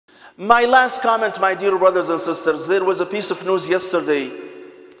My last comment, my dear brothers and sisters, there was a piece of news yesterday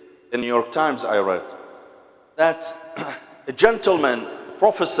in New York Times I read that a gentleman,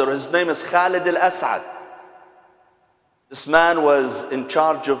 professor, his name is Khalid al-Assad. This man was in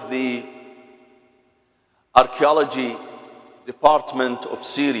charge of the archaeology department of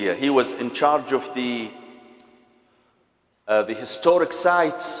Syria. He was in charge of the historic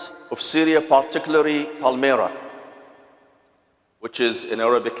sites of Syria, particularly Palmyra, which is in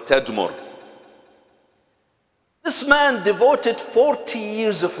Arabic Tadmur. This man devoted 40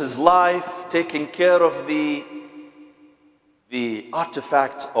 years of his life taking care of the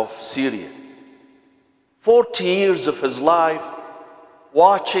artifact of Syria. 40 years of his life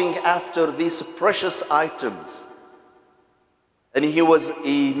watching after these precious items. And he was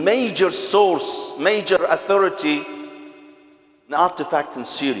a major source, major authority in artifacts in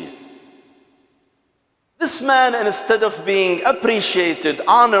Syria. This man, instead of being appreciated,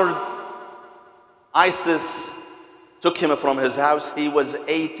 honored, ISIS took him from his house. He was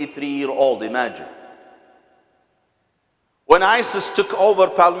 83-year-old, imagine. When ISIS took over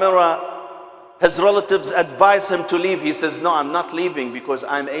Palmyra, his relatives advised him to leave. He says, no, I'm not leaving because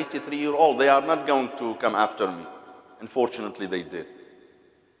I'm 83-year-old. They are not going to come after me. Unfortunately, they did.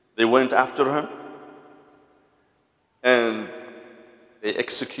 They went after him and they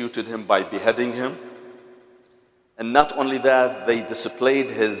executed him by beheading him. And not only that, they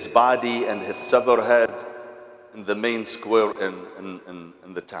displayed his body and his severed head in the main square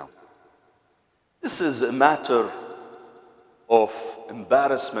in the town. This is a matter of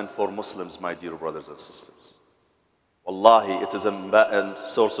embarrassment for Muslims, my dear brothers and sisters. Wallahi, it is a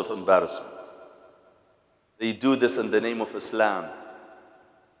source of embarrassment. They do this in the name of Islam.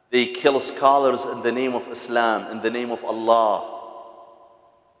 They kill scholars in the name of Islam, in the name of Allah.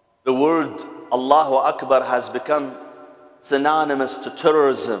 The word Allahu Akbar has become synonymous to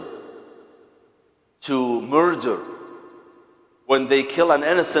terrorism, to murder. When they kill an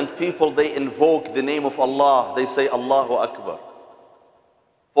innocent people, they invoke the name of Allah. They say Allahu Akbar.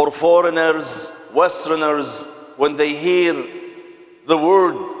 For foreigners, Westerners, when they hear the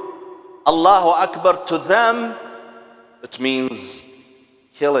word Allahu Akbar, to them, it means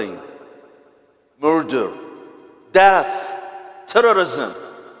killing, murder, death, terrorism.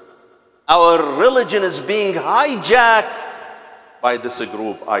 Our religion is being hijacked by this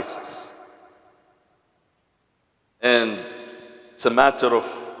group, ISIS. And it's a matter of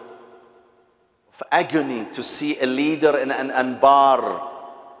agony to see a leader in an Anbar.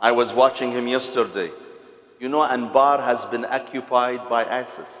 I was watching him yesterday. You know, Anbar has been occupied by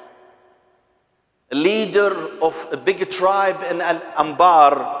ISIS. A leader of a big tribe in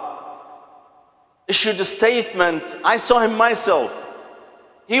Anbar issued a statement. I saw him myself.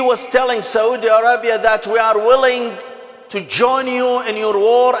 He was telling Saudi Arabia that we are willing to join you in your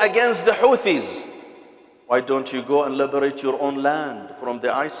war against the Houthis. Why don't you go and liberate your own land from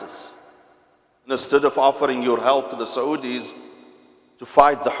the ISIS? And instead of offering your help to the Saudis to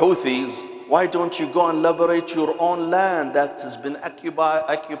fight the Houthis, why don't you go and liberate your own land that has been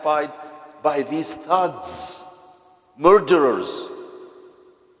occupied by these thugs, murderers?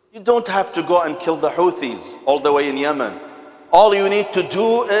 You don't have to go and kill the Houthis all the way in Yemen. All you need to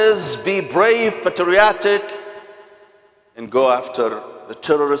do is be brave, patriotic, and go after the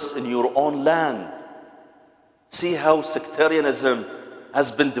terrorists in your own land. See how sectarianism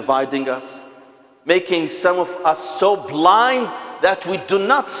has been dividing us, making some of us so blind that we do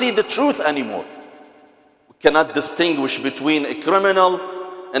not see the truth anymore. We cannot distinguish between a criminal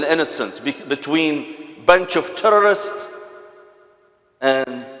and innocent, between a bunch of terrorists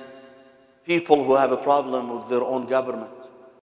and people who have a problem with their own government.